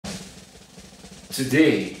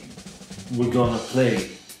Today we're gonna play.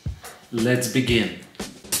 Let's begin.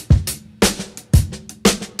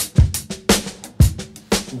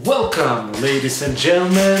 Welcome, ladies and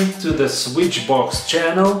gentlemen, to the SwitchBox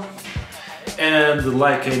channel. And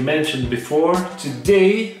like I mentioned before,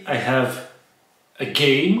 today I have a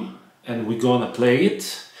game and we're gonna play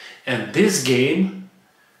it. And this game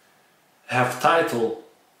have title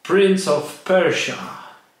Prince of Persia,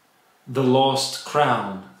 The Lost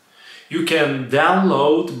Crown. You can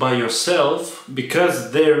download by yourself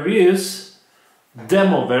because there is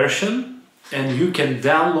demo version and you can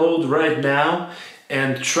download right now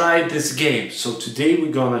and try this game. So today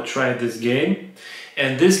we're gonna try this game,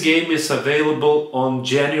 and this game is available on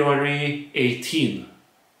January 18.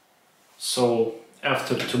 So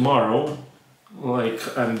after tomorrow, like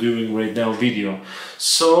I'm doing right now video.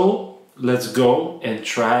 So let's go and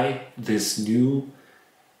try this new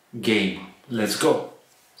game. Let's go.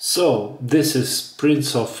 So this is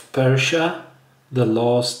Prince of Persia, The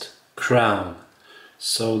Lost Crown.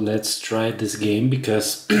 So let's try this game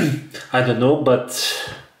because I don't know, but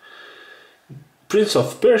Prince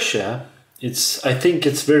of Persia, I think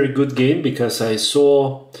it's very good game because I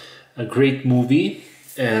saw a great movie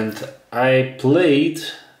and I played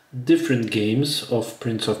different games of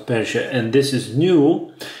Prince of Persia, and this is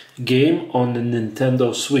new game on the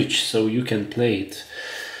Nintendo Switch, so you can play it.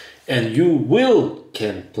 And you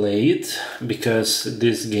can play it because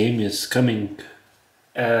this game is coming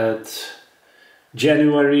at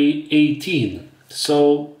January 18.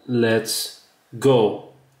 So let's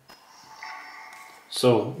go.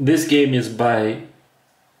 So this game is by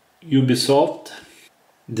Ubisoft.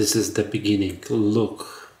 This is the beginning.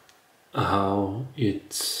 Look how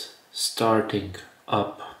it's starting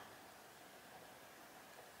up.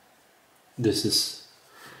 This is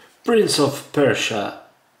Prince of Persia,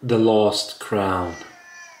 The Lost Crown.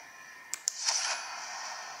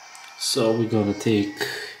 So we're gonna take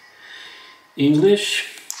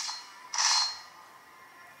English.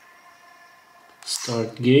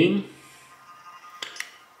 Start game.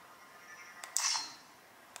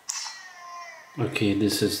 Okay,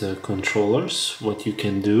 this is the controllers, what you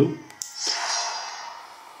can do.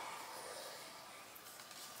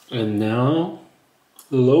 And now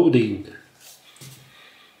loading.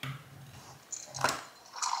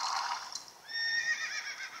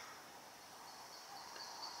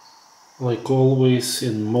 Like always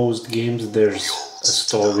in most games there's a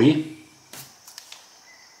story.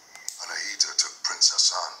 Anahita took Prince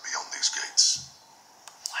Hassan beyond these gates.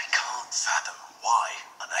 I can't fathom why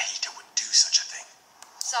Anahita would do such a thing.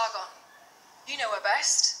 Sargon, you know her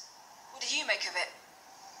best. What do you make of it?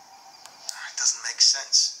 It doesn't make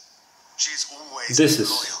sense. She's always This been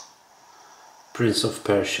is loyal. Prince of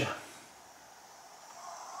Persia.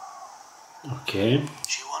 Okay.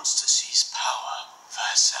 She wants to seize power for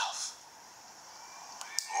herself.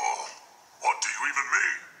 Oh, what do you even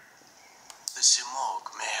mean? The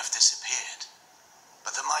Simorg may have disappeared,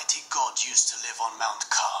 but the mighty god used to live on Mount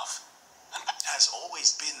Carve, and has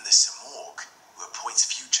always been the Simorg who appoints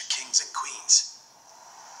future kings and queens.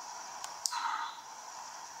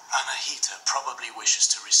 Anahita probably wishes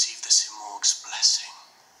to receive the Simorg's blessing.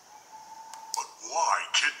 But why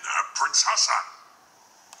kidnap Prince Hassan?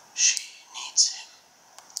 She needs him.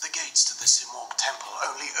 The gates to the Simorg temple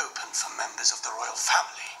only open for members of the royal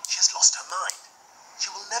family. She has lost her mind.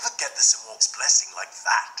 She will never get the Simorg's blessing like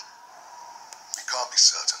that. We can't be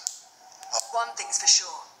certain. One thing's for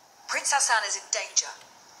sure. Prince Hassan is in danger.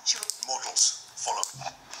 She will... Mortals, follow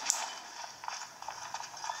me.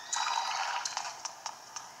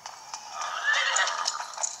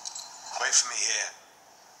 Wait for me here.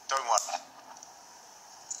 Don't worry.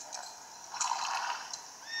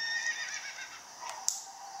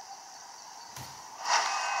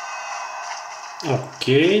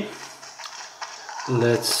 Okay.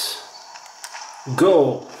 Let's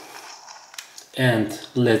go. And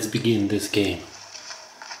let's begin this game.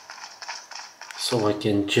 So I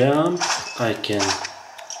can jump, I can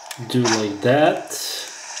do like that.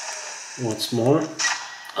 What's more?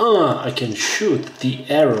 I can shoot the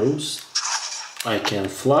arrows. I can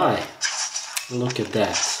fly. Look at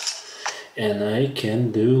that. And I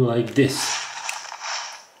can do like this.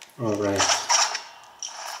 Alright.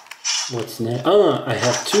 What's next? I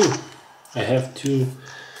have two. I have two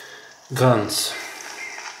guns.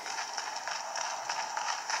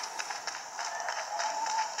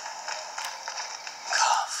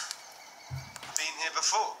 Been here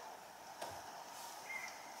before?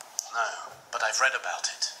 No, but I've read about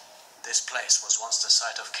it. This place was once the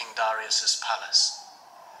site of King Darius's palace.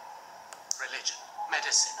 Religion,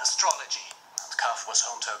 medicine, astrology. Mount Kaf was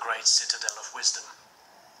home to a great citadel of wisdom.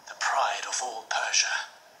 The pride of all Persia. Persia.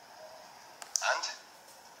 And?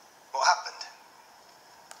 What happened?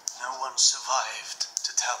 No one survived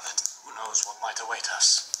to tell that who knows what might await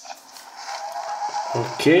us.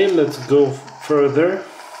 Okay, let's go further.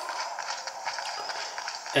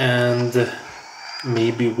 And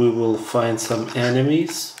maybe we will find some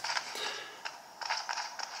enemies.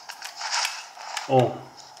 Oh,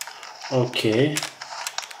 okay.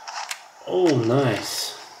 Oh,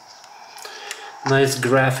 nice. Nice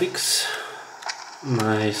graphics.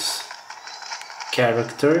 Nice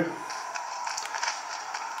character.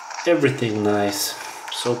 Everything nice.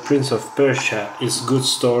 So Prince of Persia is good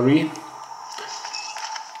story.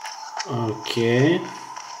 Okay.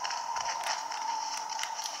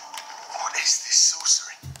 What is this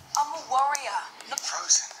sorcery? I'm a warrior. Look,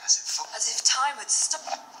 Frozen as if time had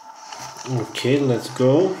stopped. Okay, let's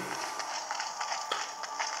go.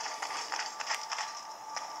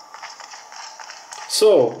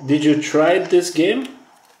 So, did you try this game?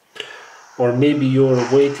 Or maybe you're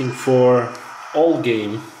waiting for all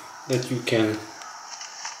game that you can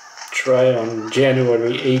try on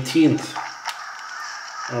January 18th.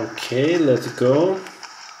 Okay, let's go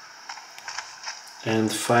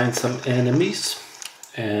and find some enemies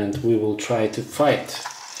and we will try to fight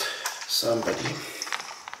somebody.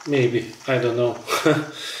 Maybe, I don't know.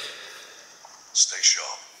 Stay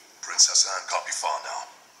sharp. Prince Hassan can't be far now.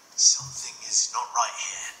 Something is not right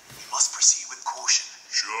here. We must proceed with caution.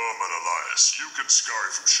 German Elias, you can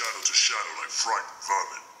scurry from shadow to shadow like frightened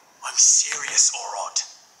vermin. I'm serious, Orod.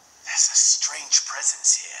 There's a strange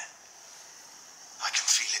presence here. I can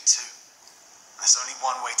feel it too. There's only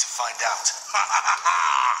one way to find out.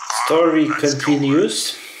 Story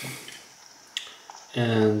continues.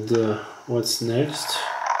 And what's next?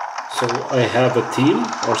 So I have a team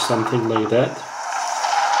or something like that.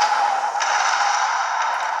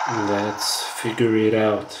 Let's figure it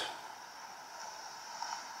out.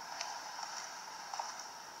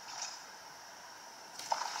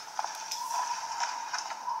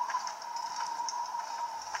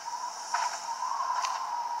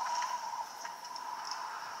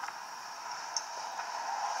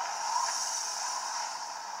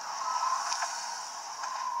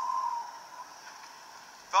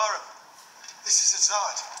 Barum, this is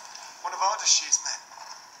Azad, one of Ardashir's men.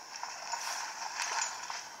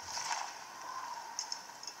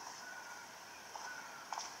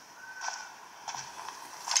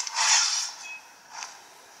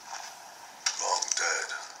 Long dead,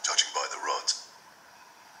 judging by the rods.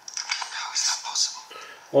 How is that possible?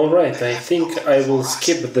 Alright, I think I will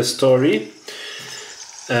skip the story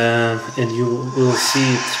and you will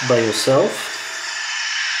see it by yourself.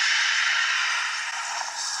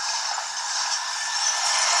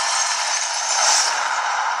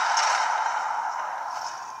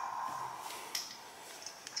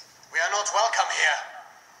 We are not welcome here.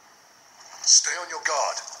 Stay on your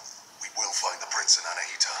guard. We will find the prince and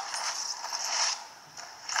Anahita.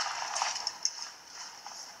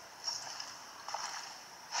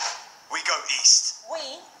 We go east.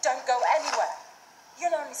 We don't go anywhere.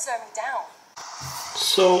 You'll only slow me down.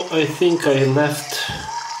 So I think I left,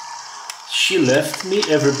 she left me,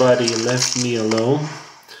 everybody left me alone.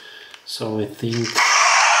 So I think,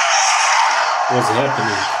 what's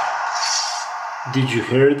happening? Did you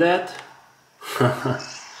hear that?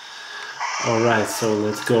 Alright, so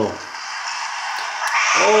let's go.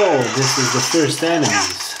 Oh, this is the first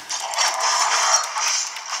enemies.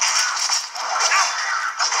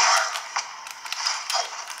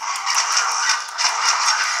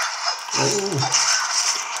 Oh.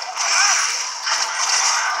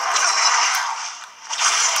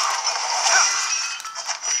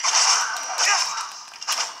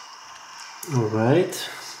 Alright.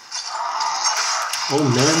 Oh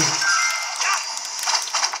man.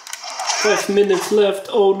 5 minutes left.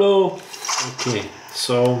 Oh no. Okay,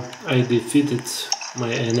 so I defeated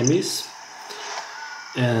my enemies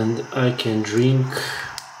and I can drink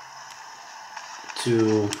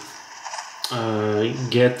to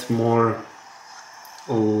get more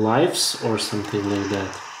lives or something like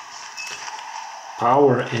that.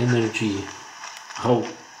 Power energy. How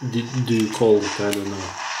do you call it? I don't know.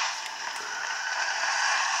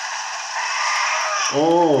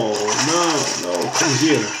 Oh no, no, come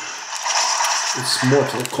here. It's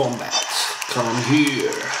Mortal Kombat. Come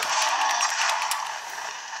here.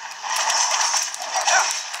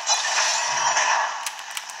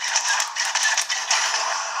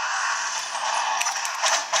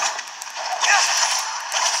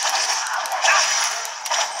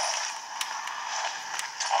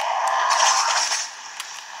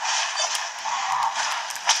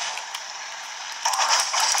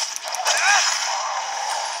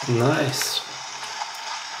 Nice.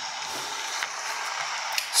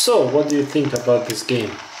 So, what do you think about this game?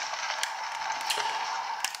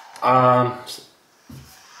 I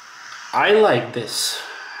like this.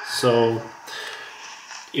 So,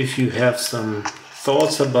 if you have some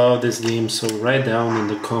thoughts about this game, so write down in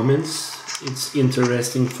the comments. It's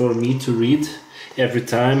interesting for me to read every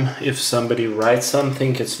time. If somebody writes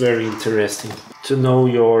something, it's very interesting to know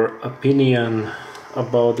your opinion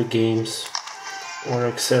about the games or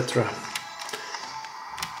etc.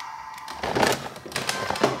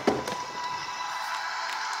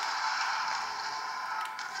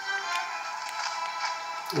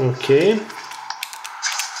 Okay.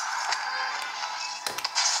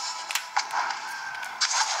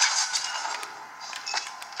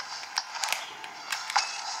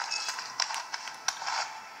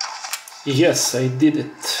 Yes, I did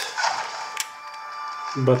it,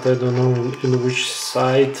 but I don't know in which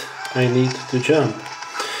side I need to jump,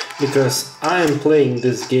 because I am playing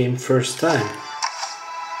this game first time.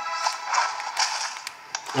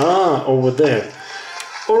 Ah, over there.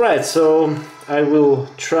 Alright, so I will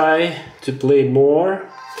try to play more,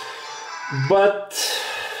 but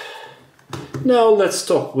now let's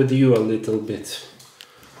talk with you a little bit.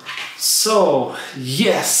 So,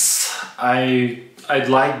 yes, I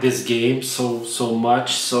like this game so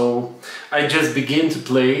much, so I just begin to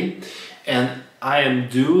play, and I am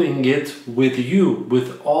doing it with you,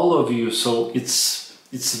 with all of you, so it's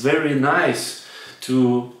very nice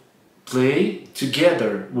to play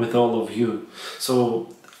together with all of you.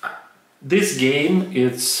 So this game,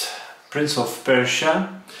 it's Prince of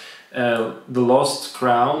Persia, the Lost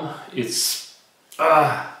Crown. It's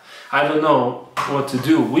I don't know what to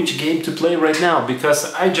do, which game to play right now,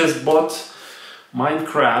 because I just bought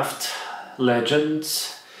Minecraft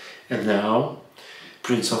Legends and now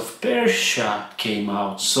Prince of Persia came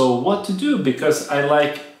out. So what to do, because I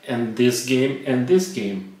like this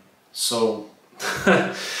game. So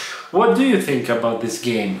what do you think about this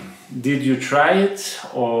game? Did you try it,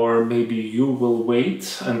 or maybe you will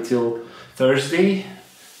wait until Thursday,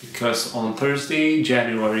 because on Thursday,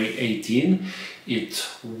 January 18, it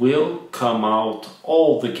will come out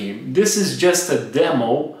all the game. This is just a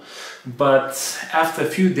demo, but after a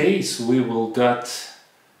few days we will get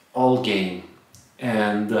all game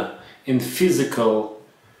and in physical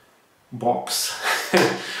box.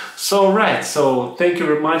 So so thank you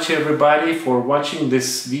very much everybody for watching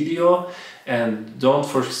this video, and don't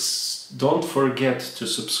forget to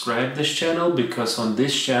subscribe this channel, because on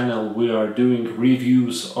this channel we are doing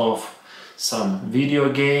reviews of some video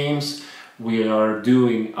games, we are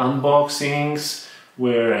doing unboxings,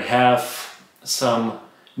 we have some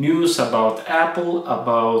news about Apple,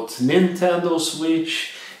 about Nintendo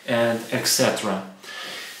Switch, and etc.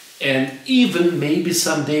 And even maybe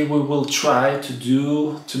someday we will try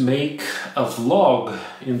to make a vlog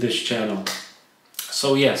in this channel.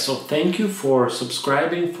 So yeah, so thank you for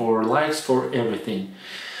subscribing, for likes, for everything.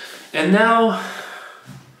 And now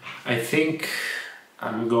I think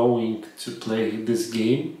I'm going to play this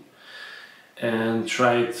game and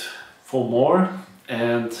try it for more,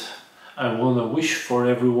 and I want to wish for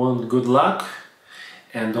everyone good luck,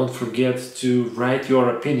 and don't forget to write your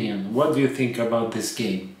opinion. What do you think about this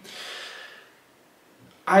game?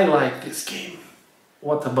 I like this game.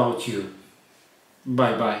 What about you?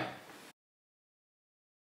 Bye bye.